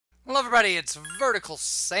everybody, it's Vertical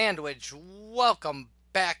Sandwich. Welcome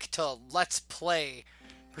back to Let's Play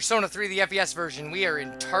Persona 3, the FES version. We are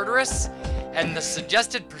in Tartarus, and the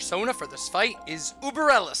suggested persona for this fight is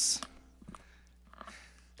Uberellus.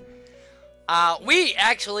 We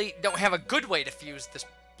actually don't have a good way to fuse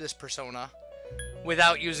this persona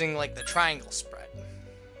without using, like, the triangle spread.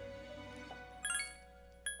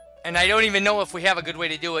 And I don't even know if we have a good way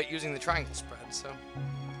to do it using the triangle spread, so...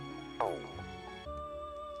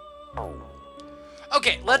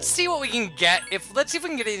 Okay, let's see what we can get. Let's see if we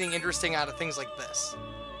can get anything interesting out of things like this.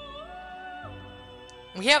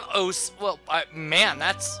 We have Os. Well, man,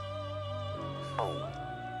 that's...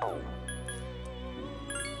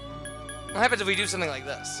 What happens if we do something like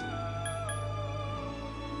this?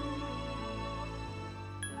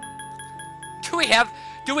 Do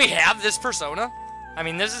we have this persona? I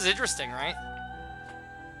mean, this is interesting, right?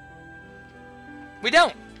 We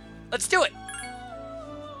don't. Let's do it.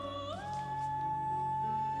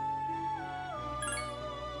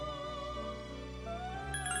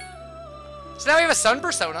 So now we have a sun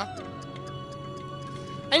persona.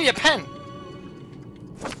 I need a pen.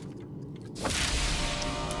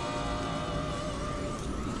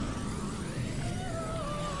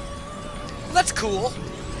 Well, that's cool.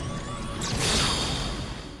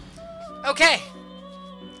 Okay.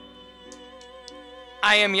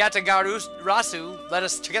 I am Yatagaru Rasu. Let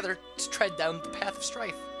us together tread down the path of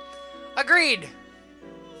strife. Agreed.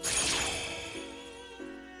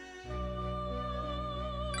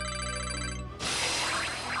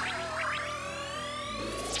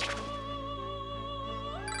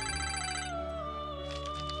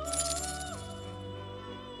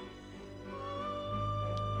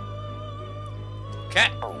 Okay.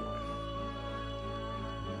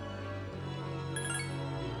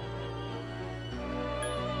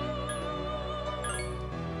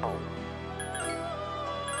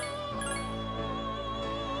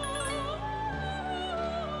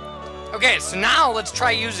 Okay, so now let's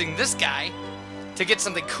try using this guy to get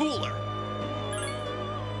something cooler.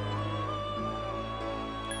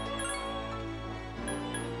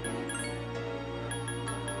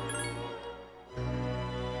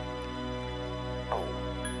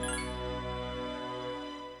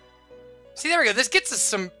 See, there we go. This gets us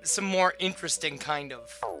some more interesting kind of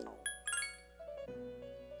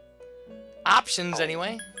options,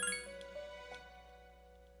 anyway.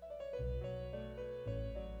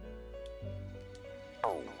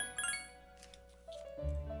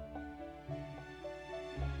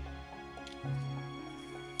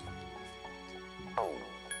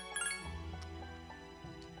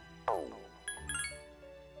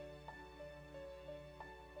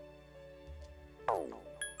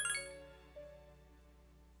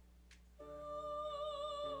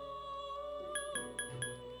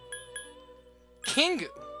 Kingu.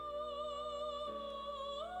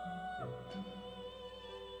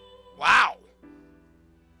 Wow.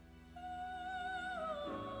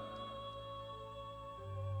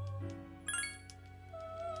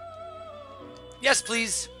 Yes,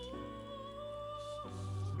 please.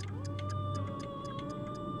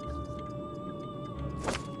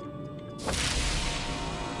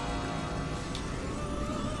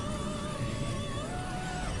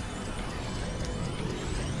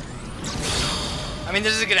 I mean,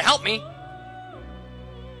 this isn't gonna help me.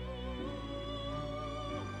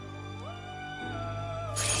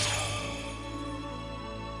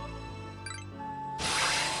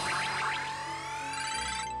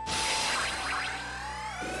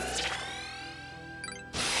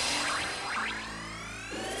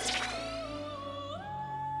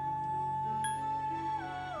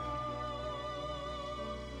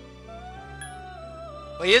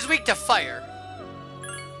 Well, he is weak to fire.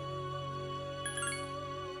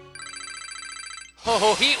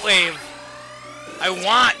 Oh, heat wave. I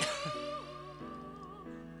want.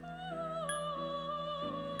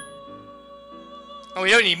 Oh, we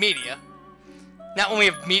don't need media. Not when we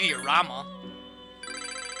have Meteorama.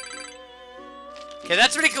 Okay,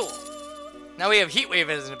 that's pretty cool. Now we have heat wave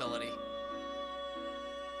as an ability.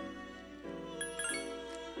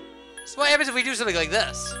 So what happens if we do something like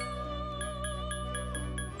this?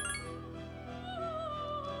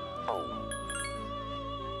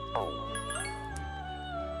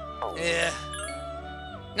 Yeah.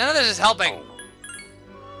 None of this is helping.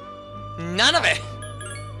 None of it.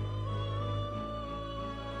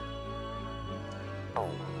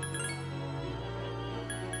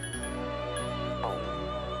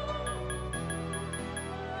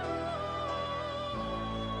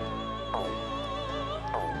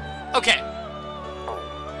 Okay.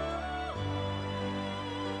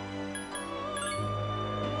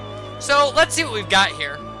 So let's see what we've got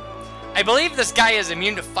here. I believe this guy is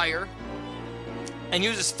immune to fire and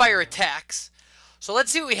uses fire attacks. So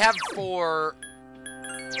let's see what we have for...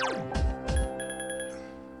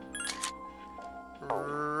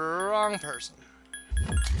 Wrong person.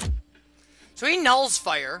 So he nulls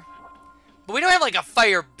fire, but we don't have like a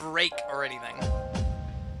fire break or anything.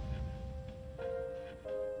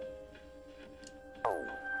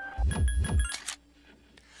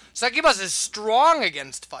 Succubus is strong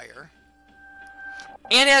against fire.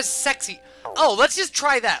 And has sexy... Oh, let's just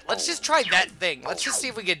try that. Let's just try that thing. Let's just see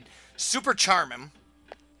if we could super charm him.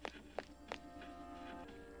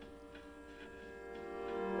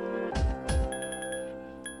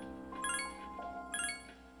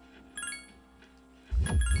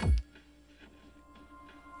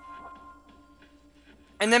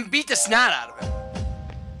 And then beat the snot out of him.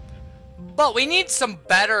 But we need some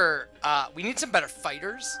better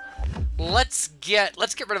fighters. Let's get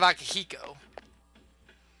rid of Akihiko.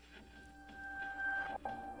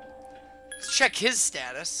 Let's check his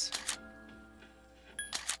status.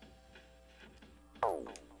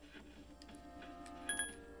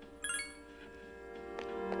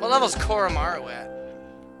 What level's Koromaru at?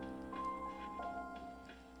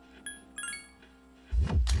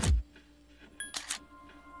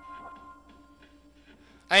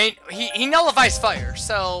 I mean, he nullifies fire,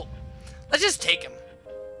 so let's just take him.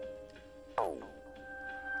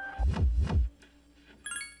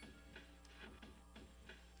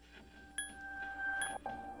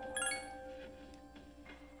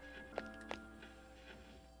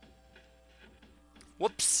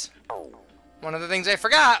 Whoops. One of the things I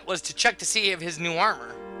forgot was to check to see if his new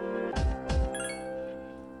armor.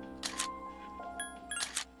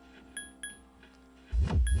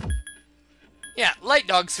 Yeah, light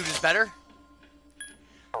dog suit is better.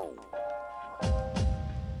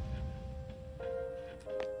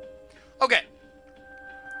 Okay.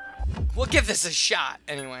 We'll give this a shot,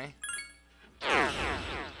 anyway.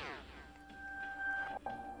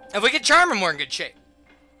 If we can charm him, we're in good shape.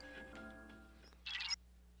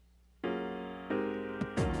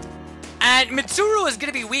 And Mitsuru is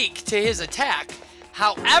going to be weak to his attack.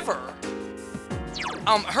 However,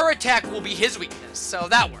 her attack will be his weakness, so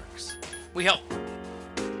that works. We hope.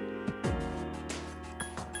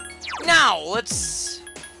 Now, let's...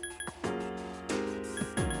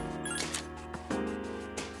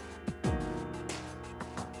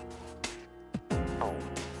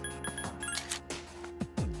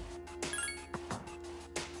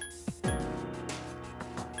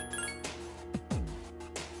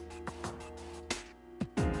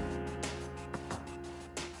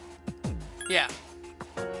 Yeah.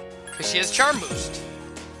 Because she has Charm Boost.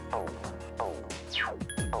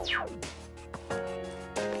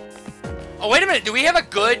 Oh, wait a minute. Do we have a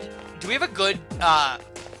good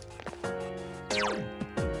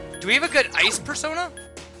ice persona?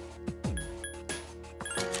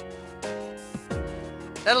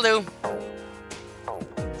 That'll do.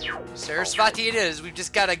 Sarasvati it is. We've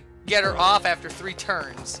just got to get her off after 3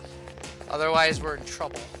 turns. Otherwise, we're in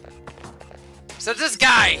trouble. So this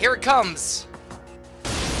guy, here it comes.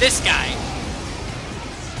 This guy.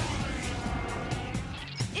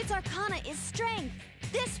 Its arcana is strength.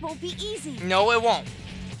 This won't be easy. No, it won't.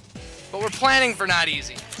 But we're planning for not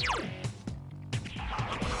easy.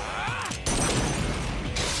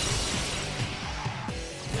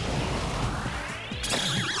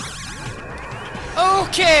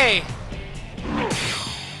 Okay.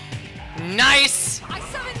 Nice. I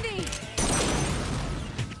summon thee.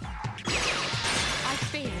 I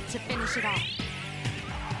failed to finish it off.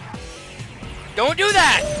 Don't do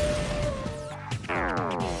that.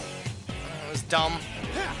 That was dumb.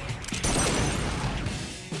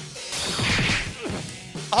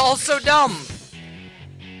 Also dumb.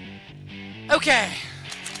 Okay.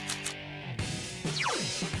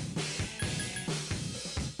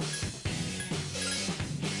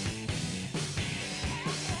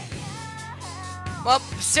 Well,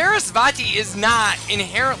 Sarasvati is not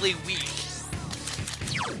inherently weak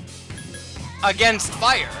against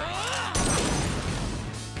fire.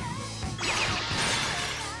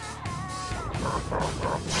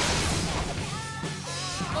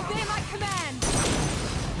 Obey my command.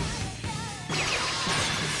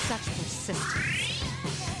 Such persistence.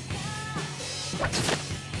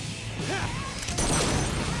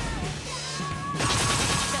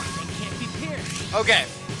 They can't be pierced. Okay,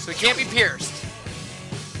 so he can't be pierced.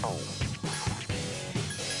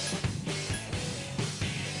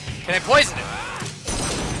 Can I poison him?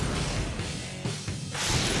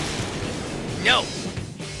 No.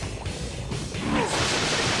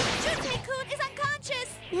 Junpei-kun is unconscious.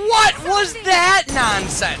 What was that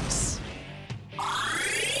nonsense?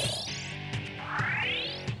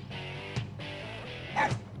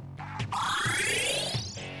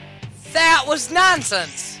 was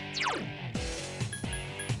nonsense.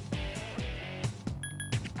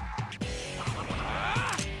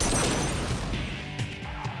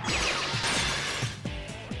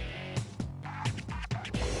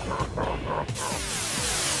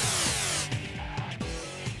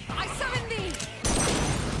 I summon thee!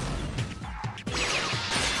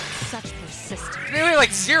 Such persistence. Maybe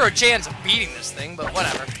like 0 chance of beating this thing, but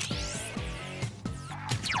whatever.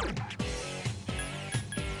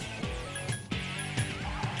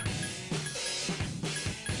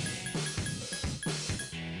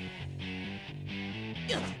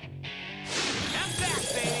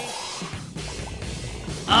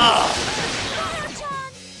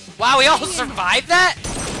 Wow, we all survived that?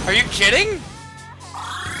 Are you kidding?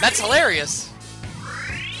 That's hilarious.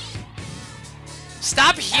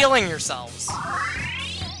 Stop healing yourselves.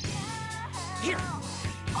 Here.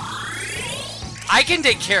 I can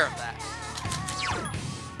take care of that.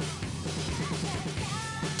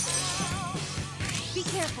 Be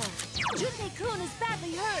careful. Junpei-kun is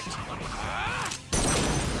badly hurt.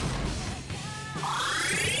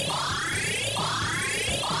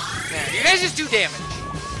 There, you guys just do damage.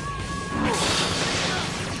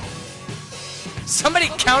 Somebody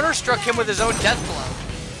counter-struck him with his own death blow.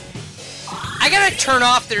 I gotta turn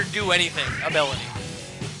off their do anything ability.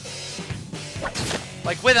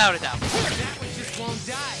 Like, without a doubt. That one just won't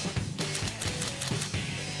die.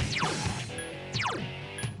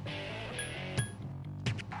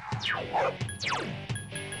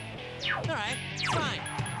 Alright, fine.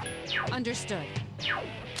 Understood.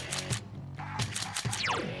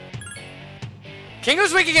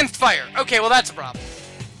 Kingo's weak against fire. Okay, well that's a problem.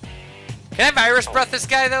 Can I virus breath this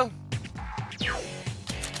guy, though?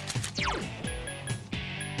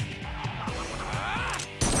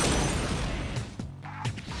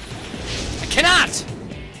 I cannot!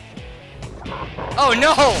 Oh,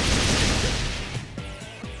 no!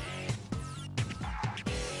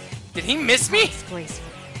 Did he miss me? Disgraceful.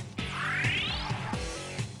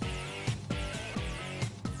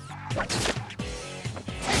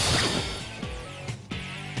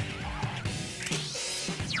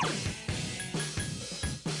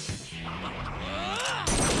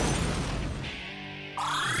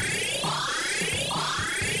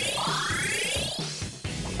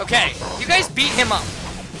 Okay, you guys beat him up.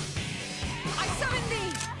 I summon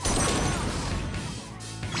thee!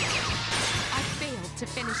 I failed to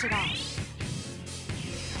finish it off.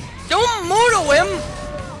 Don't moto him!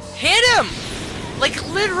 Hit him! Like,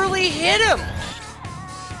 literally hit him!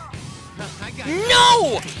 I got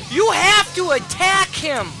No! You have to attack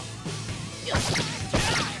him!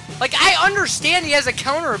 Like, I understand he has a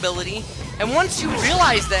counter ability, and once you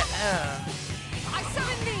realize that... I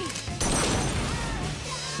summon thee!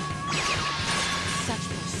 Such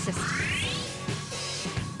persistence.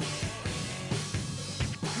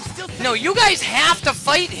 No, you guys have to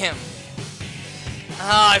fight him!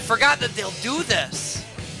 I forgot that they'll do this.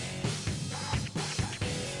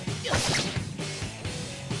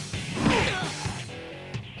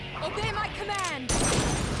 Obey my command!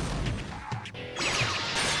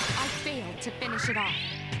 I failed to finish it off.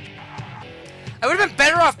 I would have been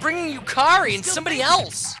better off bringing Yukari and somebody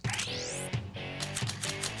else.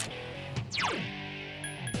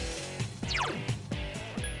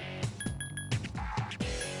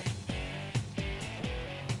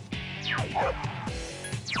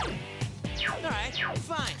 Alright,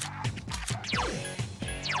 fine.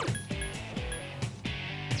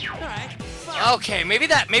 Alright, fine. Okay, maybe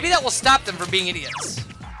that will stop them from being idiots.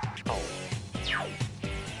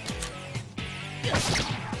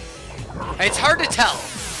 It's hard to tell.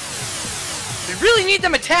 We really need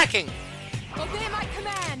them attacking. Obey my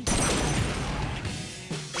command!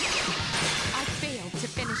 I failed to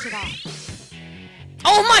finish it off.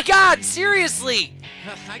 Oh my god, seriously!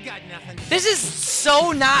 I got nothing. This is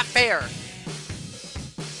so not fair.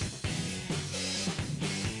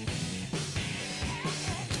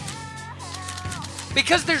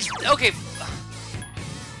 Because there's... Okay.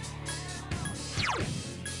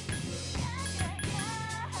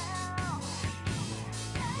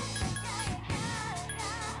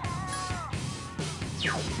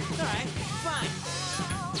 Alright, fine.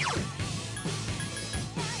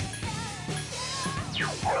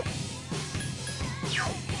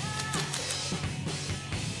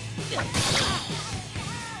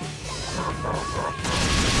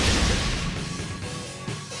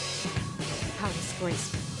 How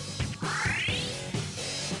disgraceful.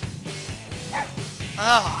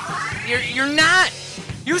 Oh, you're not...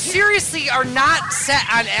 You seriously are not set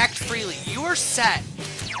on act freely. You are set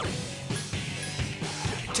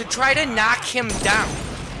to try to knock him down.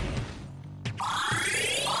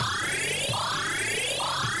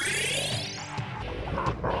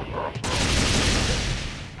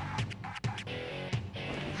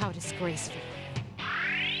 disgraceful.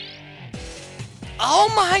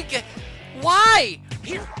 Oh my god. Why?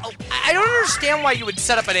 I don't understand why you would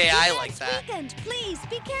set up an AI like that. Weekend, please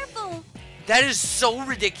be careful. That is so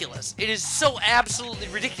ridiculous. It is so absolutely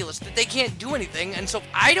ridiculous that they can't do anything, and so if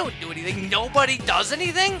I don't do anything, nobody does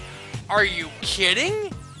anything? Are you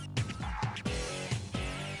kidding?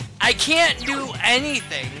 I can't do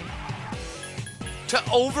anything to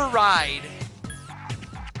override.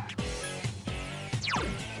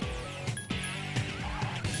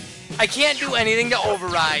 I can't do anything to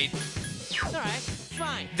override Alright,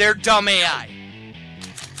 fine. their dumb AI.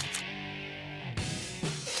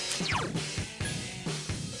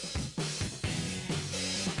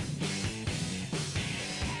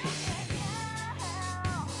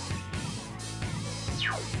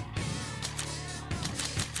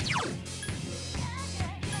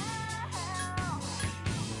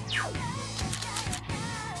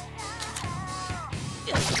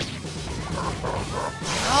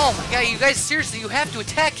 Oh my god, you guys, seriously, you have to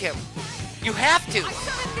attack him. You have to. I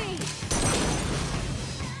summoned thee.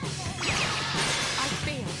 I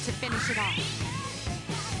failed to finish it off.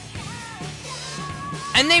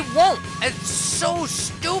 And they won't. It's so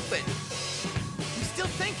stupid. I'm still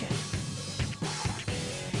thinking.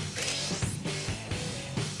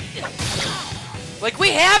 Like, we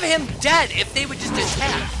have him dead if they would just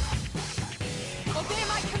attack. Obey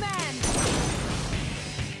my command.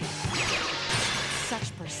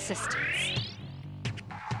 Such persistence.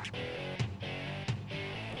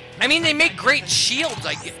 I mean, they make great shields,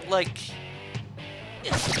 I get, like...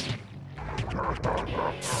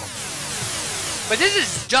 But this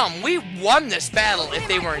is dumb. We won this battle if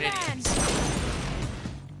they weren't idiots.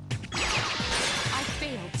 I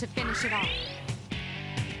failed to finish it off.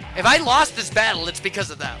 If I lost this battle, it's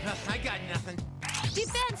because of them. I got nothing.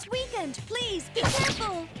 Defense weakened, please be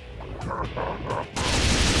careful.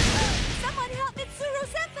 Someone help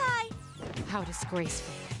Mitsuru-senpai. How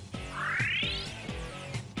disgraceful.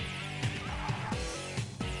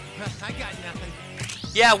 I got nothing.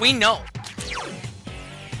 Yeah, we know.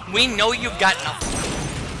 We know you've got nothing.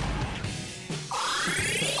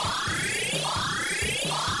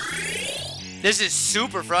 This is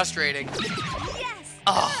super frustrating. Yes.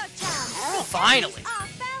 Oh, Third finally.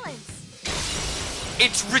 off balance.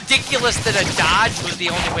 It's ridiculous that a dodge was the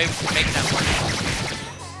only way we could make that work.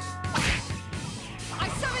 I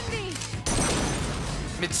summon thee.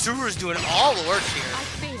 Mitsuru's doing all the work here. I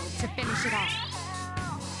failed to finish it off.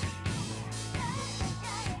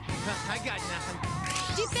 I got nothing.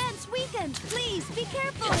 Defense weakened, please be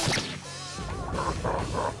careful.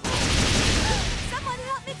 Someone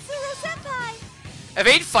help Mitsuru-senpai.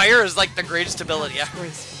 Evade fire is like the greatest ability, yeah,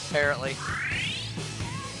 Disgraceful. apparently.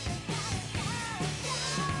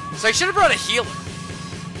 So I should have brought a healer.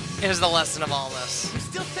 Is the lesson of all this. I'm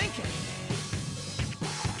still thinking.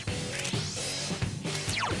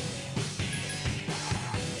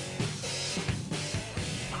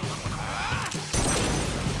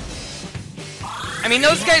 I mean,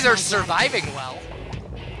 those guys are surviving well.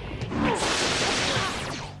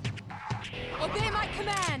 Obey my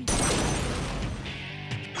command.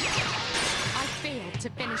 I failed to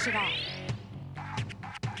finish it off.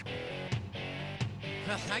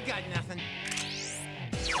 I got nothing.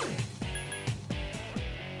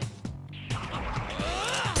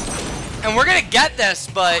 And we're gonna get this,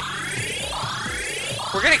 but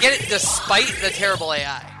we're gonna get it despite the terrible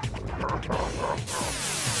AI.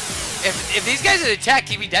 If these guys had attacked,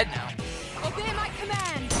 he'd be dead now. Obey my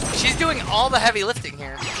command. She's doing all the heavy lifting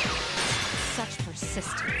here. Such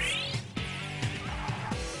persistence.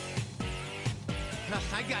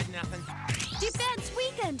 I got nothing. Defense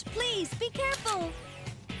weakened, please be careful.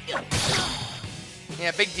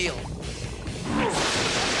 Yeah, big deal.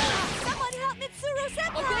 Someone help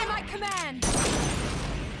Mitsuru-senpai. Obey my command.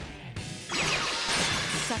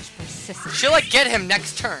 Such persistence. She'll like get him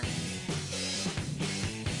next turn.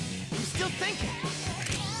 I'm still thinking.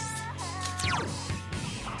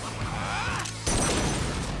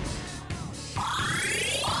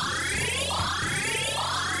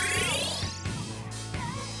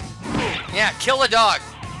 Yeah, kill a dog.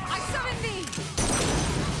 I summon thee.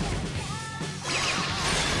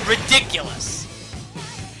 Ridiculous.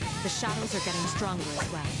 The shadows are getting stronger as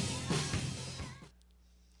well.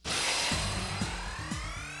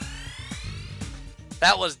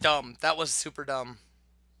 That was dumb. That was super dumb.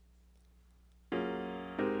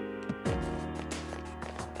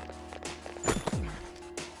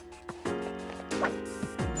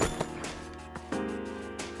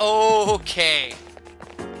 Okay.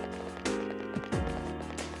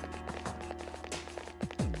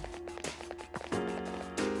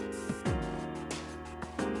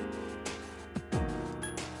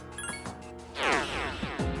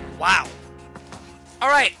 Wow.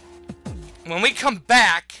 Alright. When we come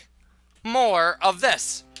back, more of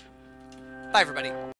this. Bye, everybody.